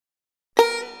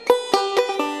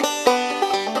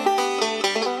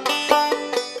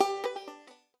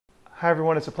Hi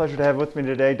everyone, it's a pleasure to have with me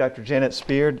today Dr. Janet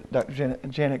Spear. Dr.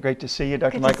 Janet, great to see you.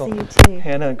 Dr. Good Michael, to see you too.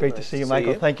 Hannah, great to see you.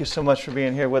 Michael, thank you so much for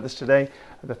being here with us today.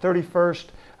 The 31st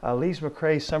Lee's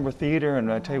McRae Summer Theater,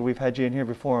 and I tell you, we've had you in here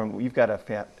before, and you've got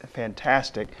a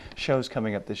fantastic shows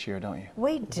coming up this year, don't you?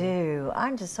 We do.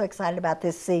 I'm just so excited about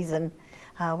this season.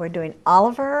 We're doing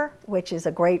Oliver, which is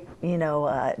a great,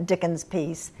 Dickens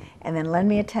piece, and then Lend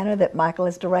Me a Tenor that Michael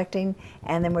is directing,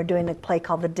 and then we're doing a play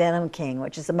called The Denim King,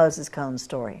 which is a Moses Cone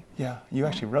story. Yeah, you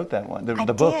actually wrote that one, the I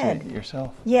book did.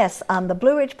 yourself. Yes, the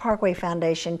Blue Ridge Parkway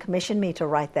Foundation commissioned me to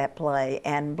write that play,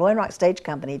 and Blowing Rock Stage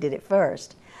Company did it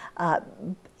first.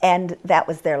 And that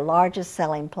was their largest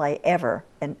selling play ever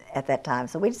at that time.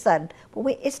 So we decided,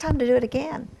 well, it's time to do it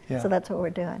again. Yeah. So that's what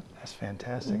we're doing. That's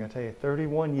fantastic. I tell you,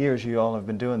 31 years you all have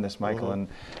been doing this, Michael, and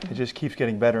it just keeps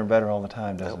getting better and better all the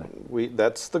time, doesn't it?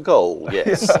 That's the goal,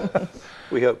 yes.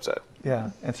 We hope so.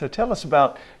 Yeah, and so tell us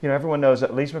about, everyone knows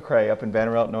that Lee's McRae up in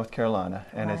Banner Elk, North Carolina,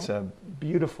 and it's a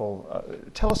beautiful,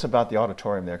 tell us about the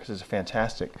auditorium there, because it's a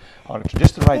fantastic auditorium,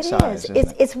 just the right size, isn't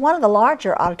it? It's one of the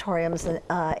larger auditoriums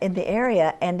in the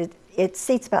area, and it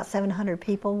seats about 700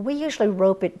 people. We usually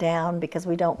rope it down because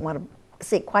we don't want to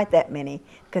seat quite that many,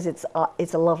 because it's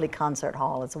a lovely concert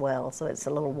hall as well, so it's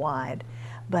a little wide.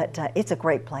 But it's a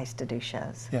great place to do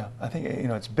shows. Yeah, I think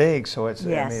it's big, so it's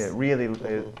yes. I mean, it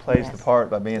really plays the part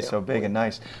by being so big and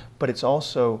nice. But it's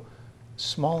also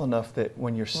small enough that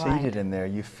when you're seated in there,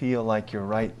 you feel like you're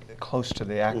right close to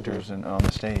the actors and on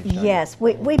the stage. Yes,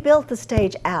 we built the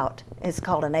stage out. It's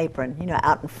called an apron,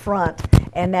 out in front,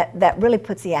 and that really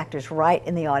puts the actors right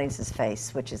in the audience's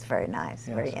face, which is very nice,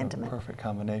 very intimate. Perfect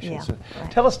combination. Yeah, so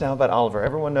tell us now about Oliver.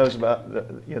 Everyone knows about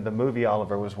the movie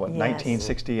Oliver was what,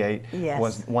 1968,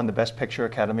 won the Best Picture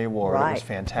Academy Award. It was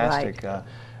fantastic.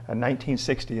 In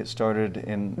 1960 it started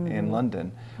in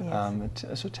London. Yes.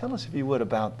 So tell us, if you would,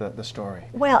 about the story.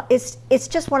 Well, it's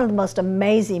just one of the most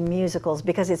amazing musicals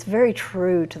because it's very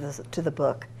true to the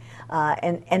book.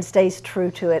 And stays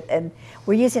true to it. And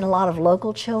we're using a lot of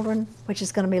local children, which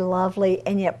is going to be lovely,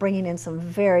 and yet bringing in some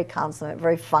very consummate,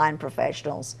 very fine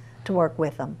professionals to work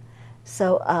with them.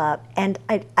 So, and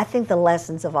I think the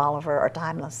lessons of Oliver are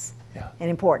timeless and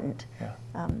important.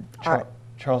 Yeah.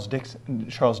 Charles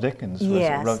Dickens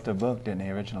wrote the book, didn't he,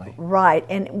 originally? Right,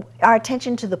 and our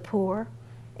attention to the poor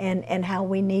and how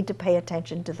we need to pay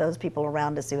attention to those people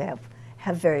around us who have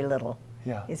very little.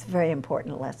 Yeah. It's a very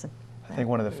important lesson. I think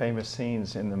one of the famous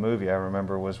scenes in the movie I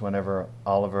remember was whenever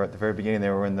Oliver, at the very beginning, they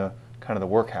were in the kind of the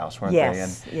workhouse, weren't they?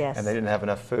 And they didn't have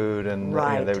enough food, and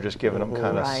they were just giving them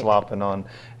kind of slopping on,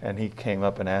 and he came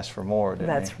up and asked for more, didn't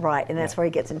he? That's right, and that's where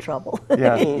he gets in trouble.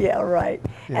 Yeah. Yeah, right.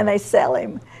 Yeah. And they sell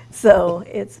him. So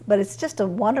but it's just a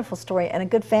wonderful story and a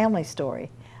good family story.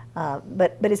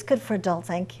 But it's good for adults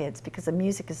and kids because the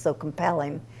music is so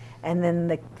compelling. And then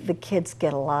the kids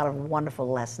get a lot of wonderful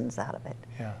lessons out of it.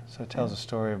 Yeah, so it tells a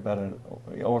story about an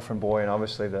orphan boy and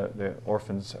obviously the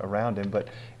orphans around him, but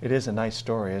it is a nice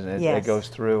story, isn't it? Yes. It goes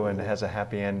through and it has a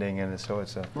happy ending, and so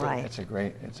it's a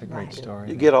great story.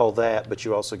 You get all that, but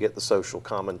you also get the social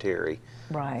commentary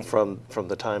from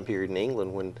the time period in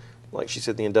England when, like she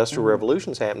said, the Industrial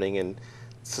Revolution's happening and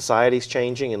society's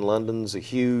changing, and London's a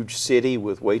huge city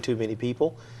with way too many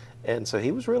people. And so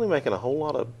he was really making a whole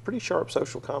lot of pretty sharp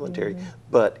social commentary,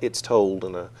 but it's told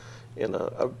in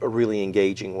a really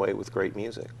engaging way with great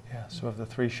music. Yeah. So of the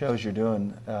 3 shows you're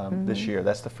doing this year,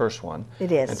 that's the first one.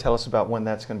 It is. And tell us about when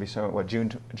that's going to be. So what,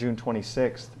 June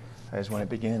 26th is when it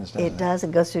begins, doesn't it? It does.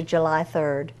 It goes through July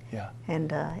 3rd. Yeah.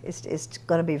 And it's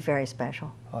going to be very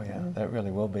special. Oh yeah, that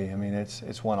really will be. I mean,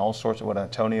 it's won all sorts of, a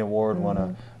Tony Award, won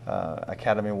a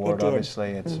Academy Award,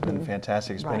 obviously. It's been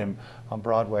fantastic. It's been on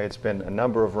Broadway. It's been a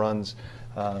number of runs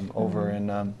over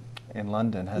in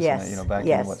London, hasn't it? Back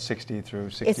in, 60 through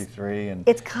 63.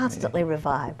 It's constantly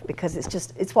revived because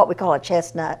it's what we call a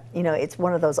chestnut. It's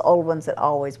one of those old ones that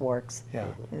always works. Yeah.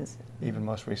 Even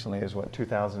most recently is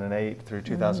 2008 through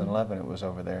 2011 it was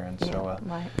over there. And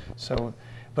so,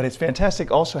 but it's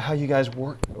fantastic also how you guys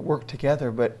work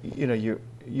together, but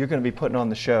you're going to be putting on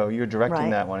the show. You're directing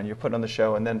that one, and you're putting on the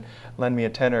show, and then Lend Me a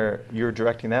Tenor, you're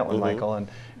directing that one, Michael, and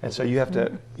so you have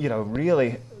to,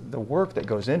 really, the work that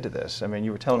goes into this. I mean,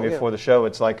 you were telling me before the show,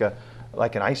 it's like an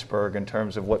iceberg in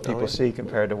terms of what people see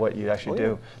compared to what you actually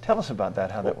do. Tell us about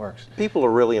that, how that works. People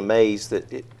are really amazed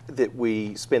that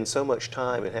we spend so much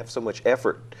time and have so much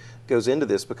effort goes into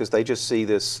this, because they just see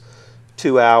this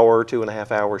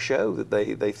 2.5 hour show that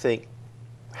they think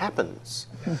happens.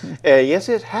 Yes,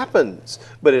 it happens,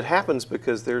 but it happens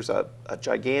because there's a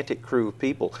gigantic crew of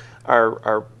people.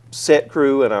 Our set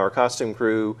crew and our costume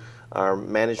crew, our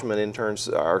management interns,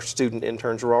 our student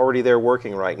interns are already there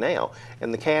working right now,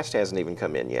 and the cast hasn't even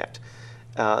come in yet.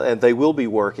 and they will be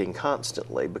working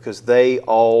constantly because they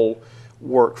all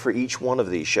work for each one of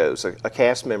these shows. A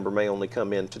cast member may only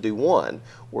come in to do one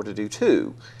or to do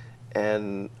two,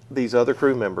 and these other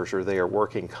crew members are there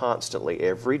working constantly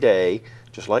every day,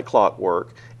 just like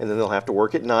clockwork, and then they'll have to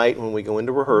work at night when we go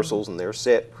into rehearsals, and they're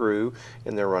set crew,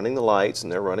 and they're running the lights,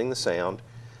 and they're running the sound.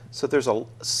 So there's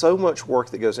so much work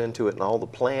that goes into it and all the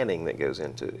planning that goes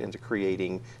into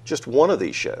creating just one of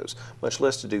these shows, much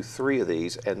less to do three of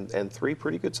these and three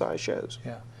pretty good sized shows.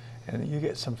 Yeah. And you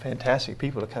get some fantastic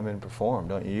people to come in and perform,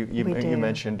 don't you? You We do.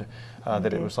 mentioned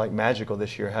that it was like magical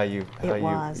this year how you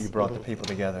brought the people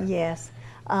together. Yes.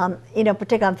 You know,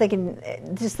 particularly I'm thinking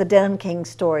just the Denim King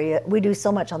story. We do so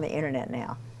much on the internet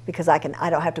now because I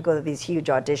don't have to go to these huge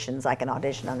auditions. I can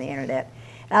audition on the internet.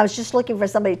 And I was just looking for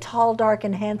somebody tall, dark,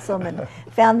 and handsome, and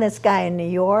found this guy in New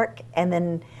York, and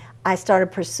then I started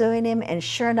pursuing him, and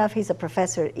sure enough, he's a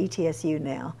professor at ETSU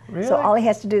now. Really? So all he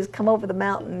has to do is come over the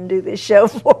mountain and do this show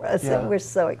for us, Yeah. and we're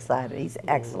so excited. He's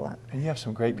excellent. And you have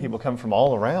some great people come from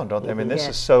all around, don't they? I mean, this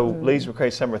is so, Lee's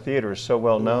McRae Summer Theater is so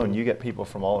well known. You get people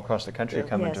from all across the country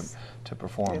coming Yes. to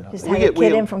perform. don't Just they? had a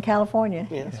kid in from California.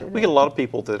 Yeah. We get a lot of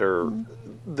people that are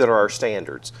our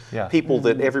standards. Yeah. People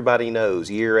that everybody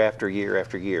knows year after year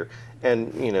after year.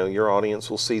 And you know, your audience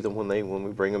will see them when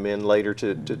we bring them in later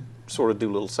to sort of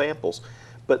do little samples.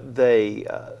 But the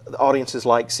audiences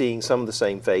like seeing some of the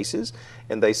same faces,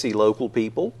 and they see local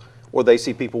people, or they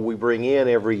see people we bring in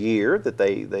every year that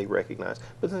they recognize.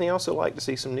 But then they also like to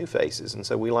see some new faces, and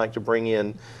so we like to bring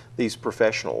in these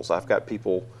professionals. I've got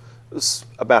people,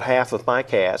 about half of my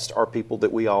cast are people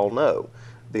that we all know.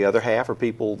 The other half are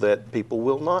people that people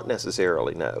will not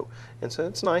necessarily know. And so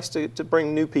it's nice to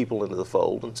bring new people into the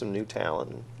fold and some new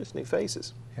talent and just new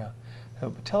faces. Yeah.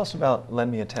 Tell us about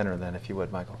Lend Me a Tenor then, if you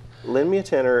would, Michael. Lend Me a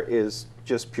Tenor is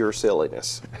just pure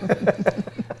silliness.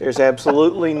 There's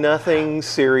absolutely nothing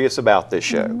serious about this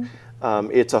show.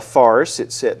 It's a farce.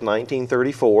 It's set in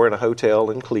 1934 in a hotel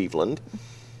in Cleveland.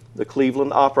 The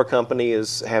Cleveland Opera Company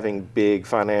is having big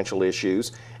financial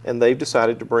issues, and they've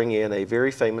decided to bring in a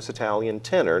very famous Italian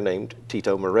tenor named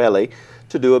Tito Morelli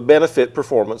to do a benefit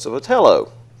performance of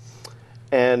Otello.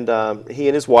 And he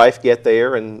and his wife get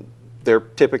there, and they're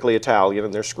typically Italian,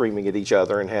 and they're screaming at each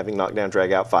other and having knockdown,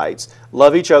 drag-out fights.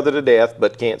 Love each other to death,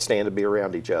 but can't stand to be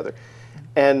around each other.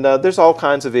 And there's all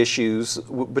kinds of issues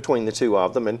between the two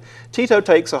of them. And Tito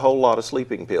takes a whole lot of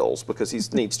sleeping pills because he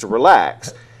needs to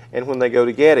relax. And when they go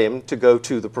to get him to go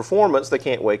to the performance, they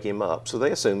can't wake him up, so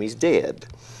they assume he's dead.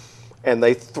 And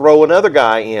they throw another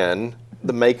guy in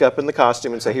the makeup and the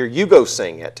costume and say, here, you go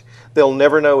sing it. They'll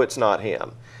never know it's not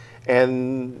him.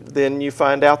 And then you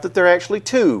find out that there are actually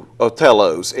two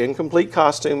Otellos in complete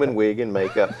costume and wig and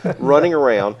makeup running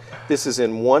around. This is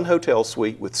in one hotel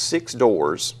suite with 6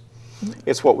 doors.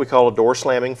 It's what we call a door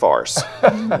slamming farce.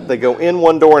 They go in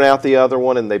one door and out the other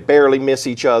one, and they barely miss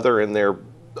each other, and they're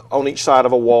on each side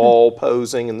of a wall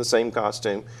posing in the same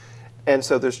costume. And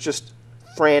so there's just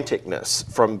franticness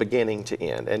from beginning to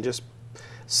end, and just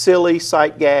silly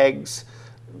sight gags,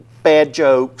 bad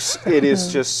jokes. It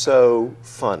is just so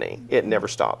funny. It never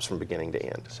stops from beginning to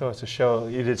end. So it's a show,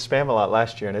 you did Spam-A-Lot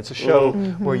last year, and it's a show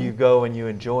where you go and you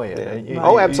enjoy it. Yeah. And you,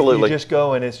 Oh, absolutely. You just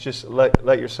go and it's just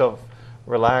let yourself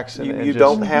relax. And, You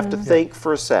don't have to think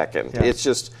for a second. Yeah. It's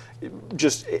just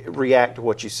react to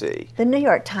what you see. The New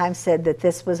York Times said that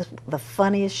this was the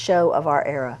funniest show of our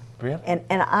era. Really? And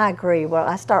I agree. Well,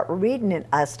 I start reading it,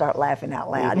 I start laughing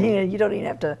out loud. You know, you don't even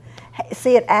have to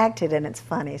see it acted, and it's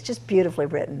funny. It's just beautifully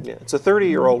written. Yeah, it's a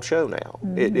 30-year-old show now.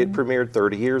 It premiered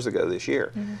 30 years ago this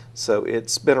year. So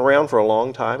it's been around for a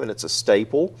long time, and it's a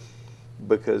staple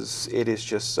because it is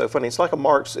just so funny. It's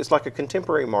like a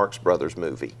contemporary Marx Brothers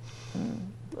movie.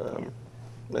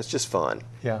 It's just fun.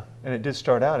 Yeah, and it did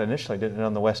start out initially, didn't it,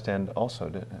 on the West End also,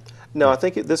 didn't it? No, I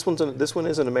think this one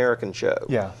is an American show.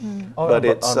 Yeah. Oh, But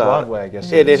on it's Broadway, I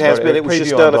guess. It has started- been. It was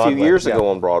just preview done on a few Broadway. years Yeah. ago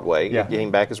on Broadway. Yeah. It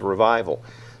came back as a revival.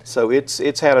 So it's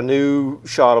had a new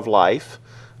shot of life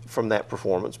from that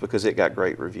performance because it got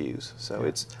great reviews.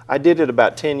 So I did it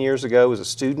about 10 years ago as a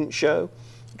student show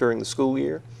during the school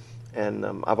year, and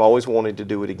I've always wanted to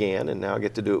do it again, and now I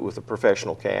get to do it with a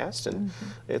professional cast, and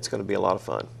it's going to be a lot of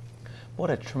fun. What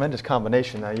a tremendous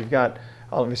combination. Now you've got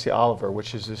obviously Oliver,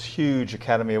 which is this huge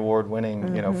Academy Award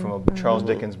winning, you know, from a Charles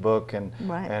Dickens book, and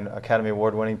and Academy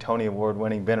Award winning, Tony Award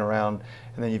winning, been around.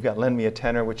 And then you've got Lend Me a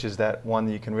Tenor, which is that one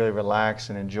that you can really relax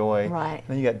and enjoy. Right. And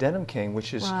then you got Denim King,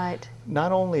 which is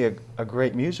not only a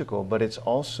great musical, but it's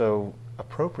also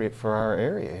appropriate for our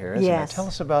area here, isn't it? Tell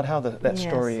us about how that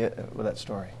story.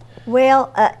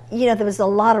 Well, you know, there was a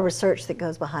lot of research that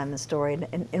goes behind the story,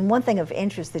 and one thing of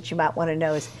interest that you might want to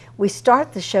know is we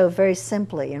start the show very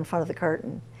simply in front of the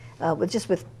curtain,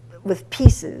 with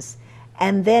pieces,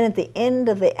 and then at the end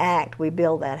of the act we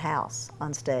build that house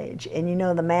on stage. And you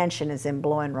know, the mansion is in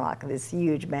Blowing Rock, this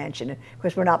huge mansion. Of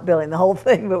course, we're not building the whole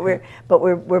thing, but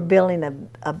we're building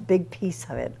a big piece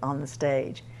of it on the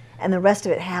stage, and the rest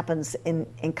of it happens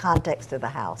in context of the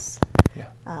house.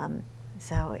 Yeah.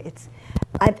 So it's,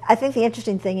 I think the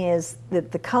interesting thing is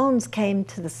that the Cones came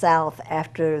to the South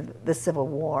after the Civil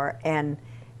War and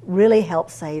really helped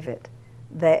save it.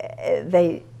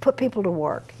 They put people to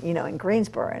work, you know, in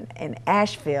Greensboro and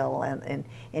Asheville and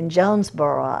in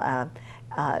Jonesboro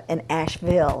and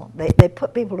Asheville. They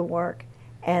put people to work,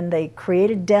 and they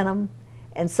created denim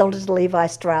and sold it to Levi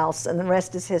Strauss, and the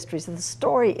rest is history. So the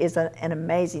story is an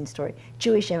amazing story.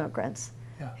 Jewish immigrants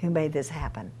who made this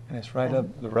happen. And it's right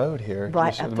up the road here.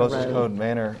 Right up the Moses road. Code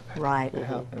Manor. Right.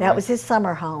 Yeah, That right. was his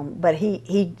summer home, but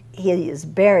he is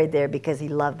buried there because he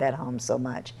loved that home so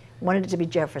much. Wanted it to be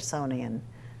Jeffersonian.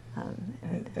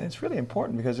 And it's really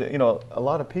important because, you know, a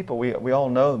lot of people, we all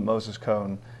know Moses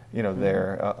Cone, you know,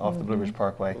 there off the Blue Ridge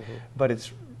Parkway, but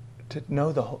it's to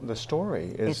know the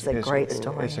story is It's a great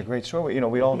story. It's a great story. You know,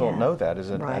 we all don't know that as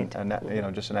Right. you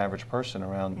know, just an average person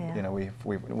around. Yeah. You know,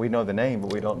 we know the name,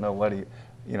 but we don't know what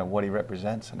he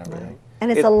represents and everything.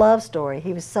 And it's a love story.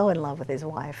 He was so in love with his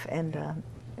wife, and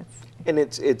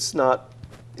it's not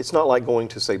like going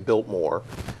to, say, Biltmore,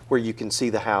 where you can see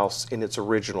the house in its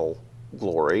original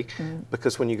glory,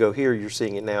 because when you go here, you're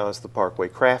seeing it now as the Parkway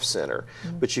Craft Center.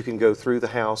 But you can go through the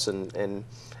house and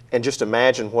just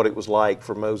imagine what it was like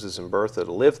for Moses and Bertha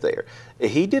to live there.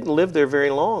 He didn't live there very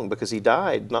long because he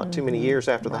died not too many years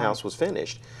after the house was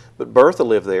finished. But Bertha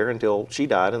lived there until she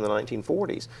died in the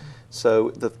 1940s.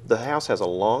 So the house has a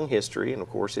long history, and of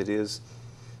course it is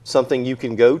something you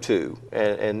can go to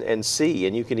and see,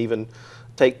 and you can even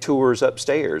take tours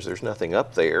upstairs. There's nothing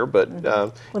up there, but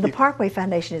well, the Parkway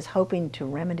Foundation is hoping to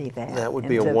remedy that. That would and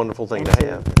be a wonderful thing and to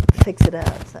have. Fix it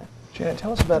up. So. Janet,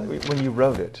 tell us about when you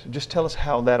wrote it. Just tell us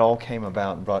how that all came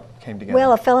about and came together.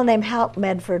 Well, a fellow named Hal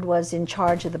Medford was in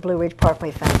charge of the Blue Ridge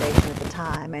Parkway Foundation at the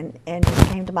time, and he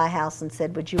came to my house and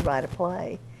said, "Would you write a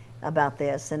play about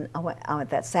this?" And I went,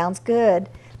 "That sounds good.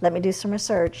 Let me do some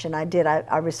research." And I did.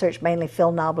 I researched mainly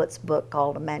Phil Noblet's book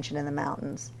called A Mansion in the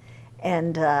Mountains,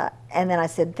 and then I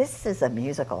said, "This is a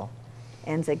musical,"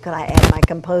 and said, "Could I add my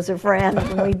composer friend?"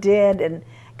 And we did, and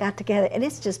got together, and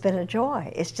it's just been a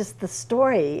joy. It's just the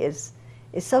story is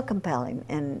so compelling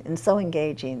and so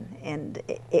engaging, and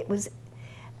it was,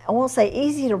 I won't say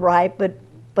easy to write,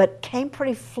 but came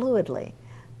pretty fluidly.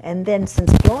 And then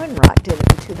since Blowing Rock did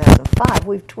it in 2005,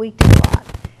 we've tweaked it a lot.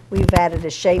 We've added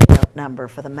a shape note number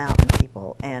for the mountain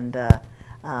people, and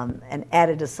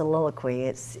added a soliloquy.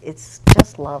 It's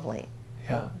just lovely.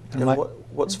 Yeah. And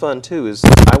what's fun too is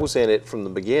I was in it from the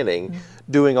beginning,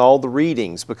 doing all the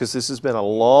readings, because this has been a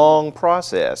long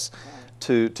process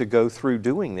to go through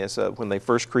doing this. When they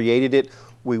first created it,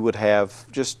 we would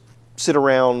have just sit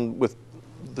around with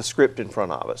the script in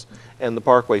front of us, and the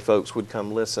Parkway folks would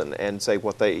come listen and say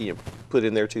what they put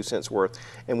in their 2 cents worth,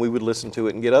 and we would listen to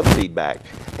it and get other feedback,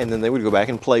 and then they would go back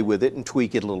and play with it and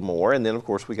tweak it a little more, and then of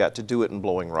course we got to do it in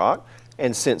Blowing Rock.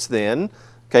 And since then,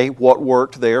 okay, what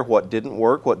worked there, what didn't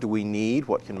work, what do we need,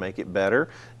 what can make it better,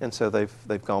 and so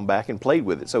they've gone back and played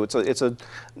with it. So it's a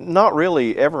not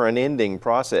really ever an ending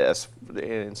process.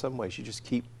 In some ways, you just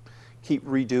keep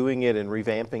redoing it and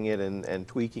revamping it and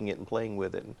tweaking it and playing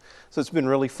with it. And so it's been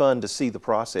really fun to see the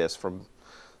process from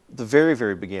the very,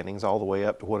 very beginnings all the way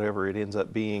up to whatever it ends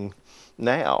up being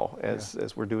now as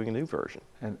we're doing a new version.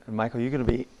 And Michael, you're going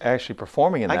to be actually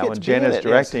performing in I that get one. to be in Jenna's it,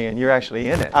 directing, yes. and you're actually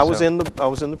in it. I was in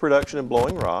the production of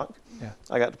Blowing Rock. Yeah.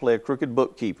 I got to play a crooked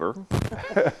bookkeeper.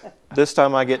 This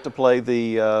time I get to play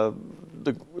the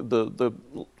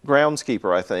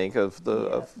groundskeeper, I think, of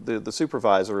the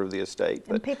supervisor of the estate.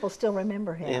 And people still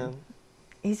remember him.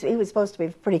 Yeah. He was supposed to be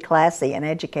pretty classy and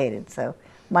educated, so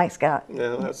Mike's got.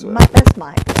 Yeah, that's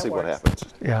Mike. Let's see what happens.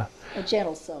 Yeah. A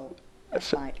gentle soul.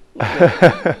 That's Mike.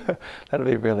 That's going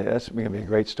to be a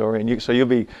great story. And so you'll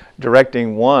be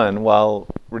directing one while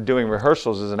we're doing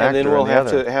rehearsals as an actor. And then we'll in the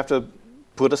other. have to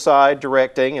put aside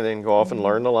directing and then go off and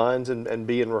learn the lines and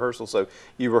be in rehearsal. So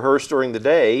you rehearse during the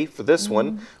day for this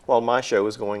one while my show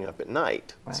is going up at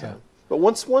night. Right. So, but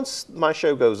once my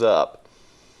show goes up,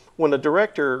 when a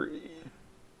director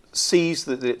sees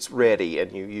that it's ready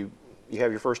and you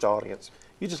have your first audience,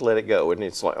 you just let it go, and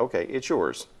it's like, okay, it's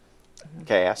yours.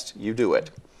 Cast, you do it.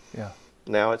 Yeah.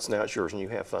 Now it's yours, and you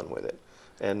have fun with it.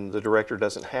 And the director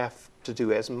doesn't have to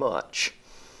do as much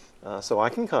so I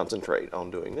can concentrate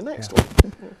on doing the next Yeah.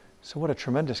 one. So what a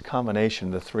tremendous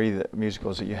combination, the three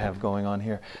musicals that you have going on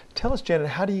here. Tell us, Janet,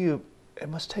 how do you, it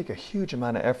must take a huge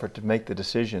amount of effort to make the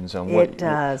decisions on what It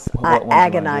does. what I ones you wanna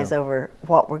agonize do. over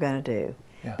what we're going to do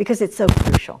Yeah. because it's so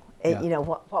crucial. Yeah. You know,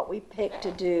 what we pick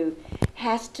to do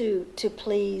has to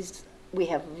please. We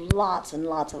have lots and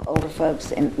lots of older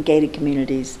folks in gated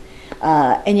communities,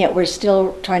 and yet we're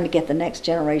still trying to get the next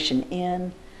generation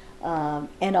in,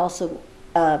 and also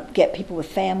get people with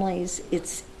families.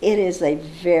 It is a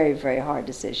very, very hard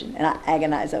decision, and I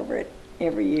agonize over it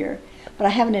every year. But I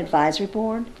have an advisory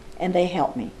board, and they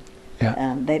help me.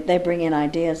 Yeah. They bring in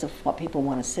ideas of what people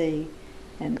want to see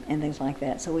and things like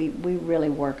that. So we really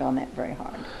work on that very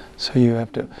hard. So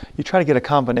you try to get a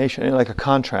combination, like a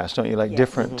contrast, don't you? Like Yes.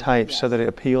 different types, so Yes. that it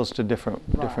appeals to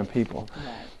different people.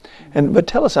 Right. But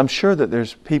tell us, I'm sure that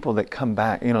there's people that come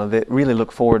back, you know, that really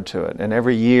look forward to it. And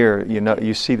every year, you know,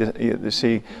 you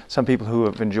see some people who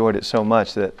have enjoyed it so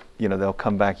much that, you know, they'll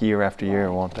come back year after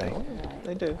year, won't they?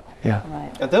 They do. Yeah.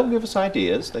 Right. And they'll give us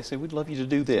ideas. They say, we'd love you to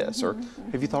do this, or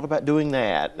have you thought about doing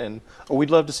that? Or we'd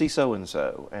love to see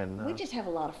so-and-so. And We just have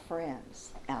a lot of friends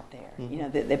out there, you know,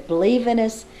 that believe in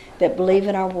us, that believe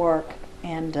in our work,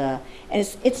 and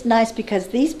it's nice because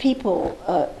these people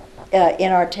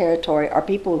in our territory are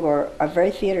people who are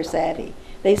very theater savvy.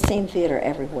 They've seen theater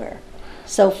everywhere,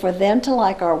 so for them to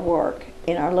like our work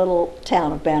in our little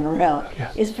town of Banner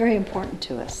Yeah. is very important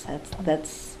to us.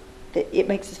 It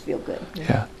makes us feel good.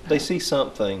 Yeah. they see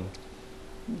something.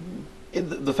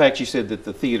 The fact you said that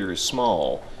the theater is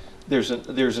small, there's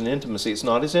an intimacy. It's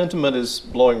not as intimate as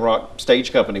Blowing Rock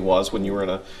Stage Company was when you were in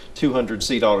a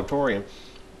 200-seat auditorium,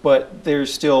 but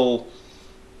there's still,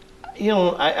 you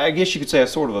know, I guess you could say a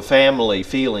sort of a family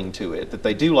feeling to it, that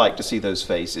they do like to see those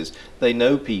faces. They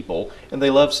know people, and they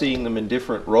love seeing them in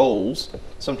different roles,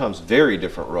 sometimes very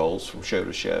different roles from show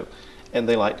to show. And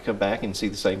they like to come back and see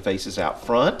the same faces out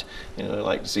front. You know, they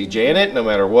like to see Janet, no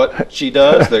matter what she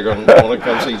does, they're going to want to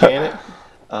come see Janet.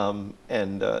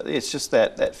 It's just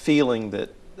that feeling that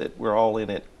we're all in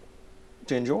it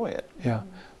to enjoy it. Yeah.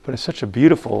 But it's such a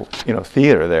beautiful, you know,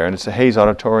 theater there, and it's the Hayes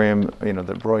Auditorium, you know,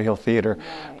 the Roy Hill Theater.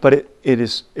 Right. But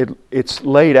it's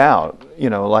laid out, you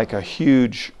know, like a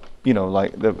huge, you know,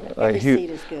 like the Every huge. seat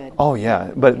is good. Oh yeah,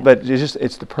 but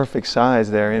it's the perfect size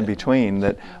there in between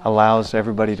that allows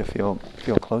everybody to feel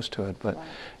close to it. But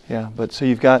yeah, but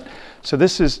so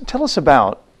tell us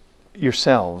about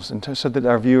yourselves, and so that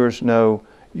our viewers know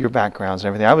your backgrounds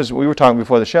and everything. We were talking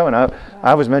before the show, and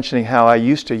I was mentioning how I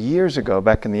used to, years ago,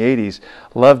 back in the '80s,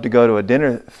 love to go to a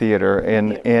dinner theater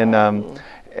in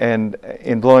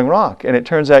Blowing Rock, and it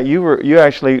turns out you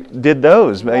actually did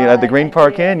those, you know, at the Green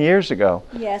Park Inn years ago.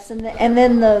 Yes, and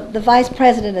then the vice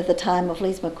president at the time of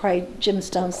Lee's McRae, Jim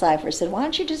Stonecipher, said, "Why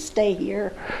don't you just stay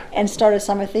here and start a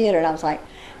summer theater?" And I was like,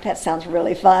 that sounds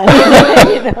really fun,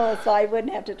 you know, so I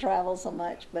wouldn't have to travel so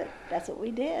much. But that's what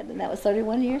we did, and that was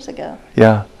 31 years ago.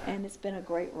 Yeah. And it's been a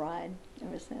great ride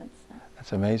ever since.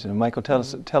 That's amazing. Michael,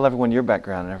 tell everyone your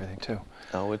background and everything too.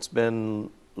 Oh, it's been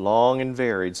long and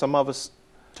varied. Some of us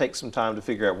take some time to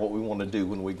figure out what we want to do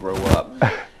when we grow up.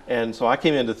 And so I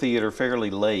came into theater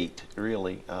fairly late,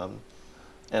 really.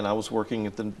 And I was working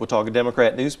at the Watauga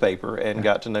Democrat newspaper and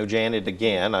got to know Janet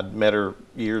again. I'd met her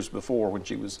years before when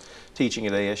she was teaching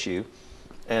at ASU,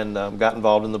 and got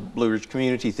involved in the Blue Ridge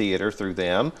Community Theater through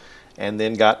them, and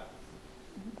then got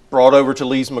brought over to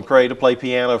Lee's McRae to play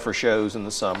piano for shows in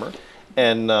the summer,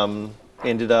 and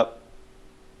ended up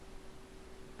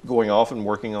going off and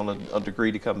working on a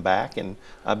degree to come back. And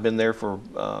I've been there for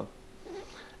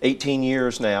 18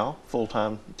 years now,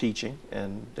 full-time teaching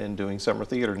and doing summer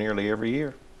theater nearly every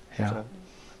year. Yeah. So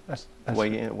That's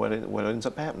what ends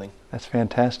up happening. That's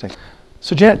fantastic.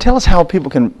 So Janet, tell us how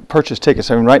people can purchase tickets.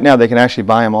 I mean, right now they can actually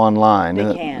buy them online.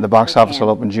 They can. The box office will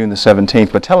open June the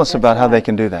 17th, but tell us about how they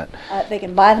can do that. They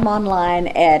can buy them online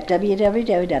at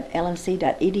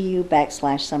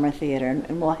www.lmc.edu/summer theater,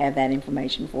 and we'll have that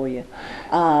information for you.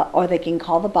 Or they can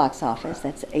call the box office.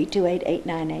 That's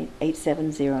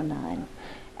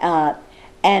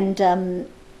 828-898-8709.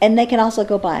 And they can also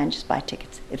go by and just buy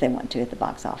tickets if they want to at the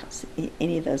box office,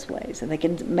 any of those ways. And they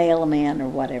can mail them in or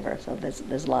whatever, so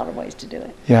there's a lot of ways to do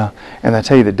it. Yeah, and I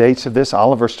tell you the dates of this.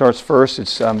 Oliver starts first.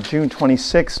 It's June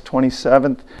 26th,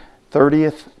 27th,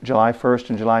 30th, July 1st,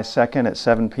 and July 2nd at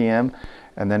 7 p.m.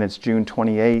 And then it's June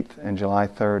 28th and July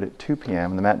 3rd at 2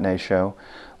 p.m., the matinee show.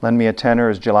 Lend Me a Tenor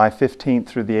is July 15th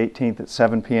through the 18th at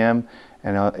 7 p.m.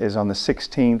 and is on the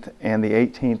 16th and the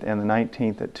 18th and the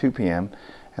 19th at 2 p.m.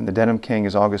 And The Denim King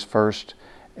is August 1st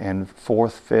and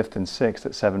 4th, 5th, and 6th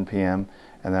at 7 p.m.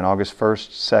 And then August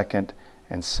 1st, 2nd,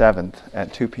 and 7th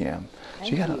at 2 p.m. So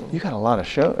you got a lot of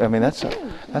show. I mean, that's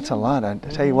a lot. I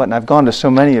tell you what, and I've gone to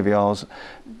so many of y'all's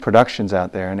productions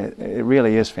out there, and it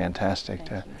really is fantastic.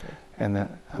 And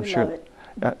I'm sure.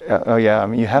 Oh yeah, I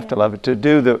mean, you have to love it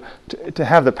to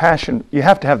have the passion. You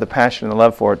have to have the passion and the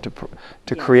love for it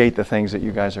to create the things that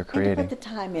you guys are creating. And to put the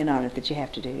time in on it that you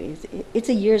have to do. It's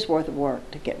a year's worth of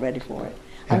work to get ready for it.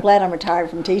 I'm glad I'm retired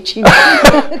from teaching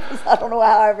because I don't know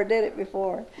how I ever did it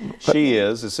before. She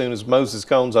is. As soon as Moses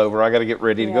Cone's over, I got to get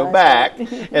ready to go back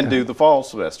and do the fall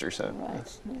semester. So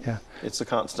it's a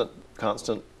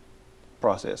constant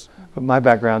process. But my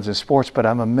background's in sports, but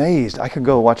I'm amazed. I could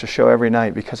go watch a show every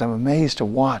night because I'm amazed to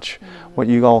watch what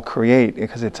you all create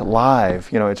because it's alive.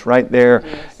 You know, it's right there,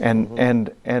 and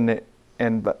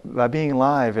by being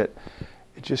live, it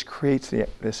just creates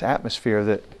this atmosphere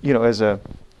that, you know, as a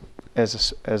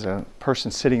person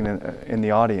sitting in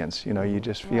the audience, you know, you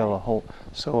just feel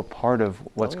a part of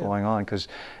what's going on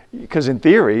because in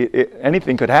theory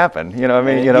anything could happen, you know. I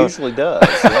mean, it you know, usually does.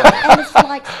 And it's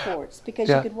like sports because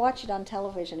you could watch it on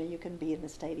television and you can be in the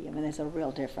stadium, and there's a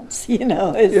real difference. You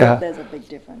know, there's a big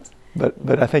difference.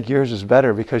 But I think yours is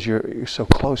better because you're so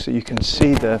close that you can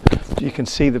see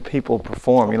the people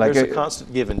perform. There's a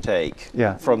constant give and take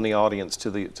from the audience to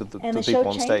the people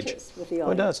on stage. Changes with the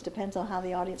audience. It does. Depends on how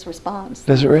the audience responds.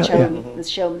 Does it really? The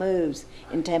show moves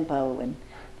in tempo and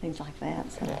things like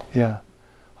that. So. Yeah.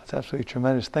 That's absolutely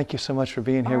tremendous. Thank you so much for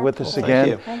being here with us Thank again.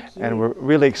 you. Thank you. And we're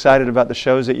really excited about the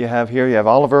shows that you have here. You have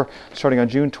Oliver starting on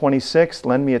June 26th,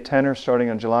 Lend Me a Tenor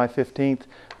starting on July 15th,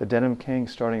 The Denim King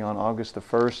starting on August the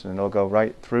 1st, and it'll go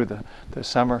right through the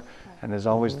summer. And as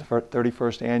always, the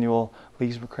 31st annual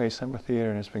Lee's McRae Summer Theater,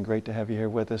 and it's been great to have you here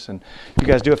with us. And you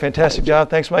guys do a fantastic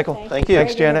job. Thanks, Michael. Thank you.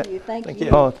 Thanks, Janet. Thank you.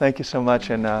 Oh, thank you so much,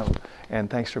 and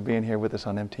thanks for being here with us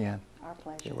on MTN. Our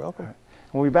pleasure. You're welcome.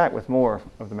 We'll be back with more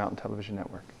of the Mountain Television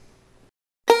Network.